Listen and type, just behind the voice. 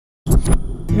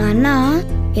నాన్న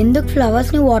ఎందుకు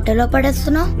ఫ్లవర్స్ ని వాటర్ లో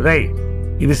పడేస్తున్నావు? రై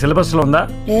ఇది సిలబస్ లో ఉందా?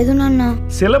 లేదు నాన్న.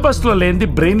 సిలబస్ లో లేనిది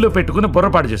బ్రెయిన్ లో పెట్టుకుని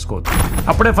బుర్రపాటు చేసుకోవద్దు.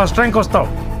 అప్పుడే ఫస్ట్ ర్యాంక్ వస్తావు.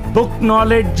 Book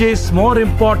knowledge is more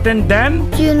important than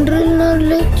general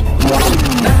knowledge.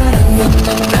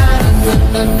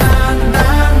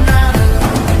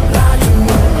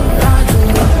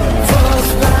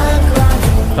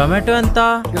 Tomato ఎంత?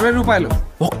 20 రూపాయలు.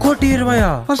 ఒక్కోటి 20?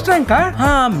 ఫస్ట్ ర్యాంకా?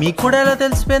 మీకు కూడా ఎలా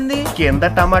తెలిసిపోయింది? కింద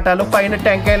టమాటాలు పైన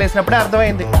టెంకాయలు వేసినప్పుడే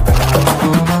అర్థమైంది.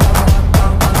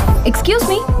 ఎక్స్క్యూజ్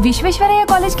మీ, విశ్వేశ్వరయ్య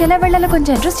కాలేజ్ కి ఎలా వెళ్ళాలో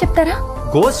కొంచెం అడ్రస్ చెప్తారా?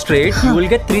 Go straight, you will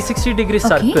get 360-degree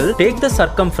circle. Take the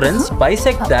circumference,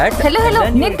 bisect that. Hello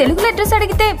నేను తెలుగులో అడ్రస్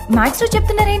అడిగితే మ్యాథ్స్ లో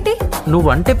చెప్తున్నారేంటి?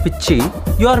 నువ్వంటే పిచ్చి.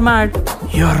 You are mad.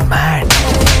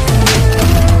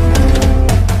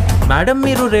 మేడం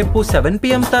మీరు రేపు 7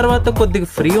 PM తర్వాత కొద్దిగా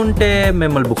ఫ్రీ ఉంటే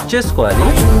మిమ్మల్ని బుక్ చేసుకోవాలి.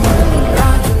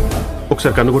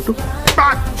 ఒకసారి కనుగొట్టు.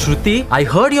 శృతి, I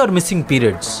heard you are missing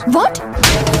periods. What?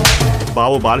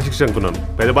 బాబు బాలశిక్ష అనుకున్నాను,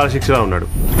 పెద్ద బాలశిక్షలా ఉన్నాడు.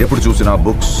 ఎప్పుడు చూసినా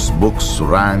బుక్స్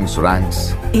ర్యాంక్స్.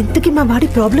 ఇంతకీ మా వాడి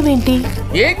ప్రాబ్లం ఏంటి?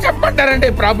 ఏం చెప్పంటారండి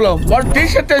ప్రాబ్లం? వాడు టీ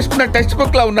షర్ట్ వేసుకున్న టెక్స్ట్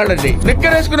బుక్ లా ఉన్నాడండి,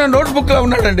 నిక్కర్ వేసుకున్న నోట్ బుక్ లా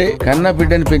ఉన్నాడండి. కన్నా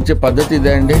బిడ్డని పెంచే పద్ధతి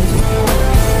ఇదే అండి.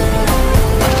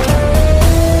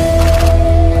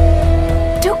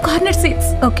 Corner seats.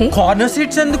 Okay, corner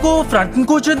seats ఎందుకు? ఫ్రంట్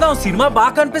కూర్చుందాం, సినిమా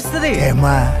బాగా కనిపిస్తుంది.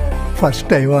 ఫస్ట్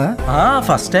టైమా?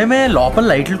 ఫస్ట్ టైమే. లోపల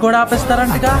లైట్లు కూడా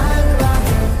ఆపేస్తారంటగా.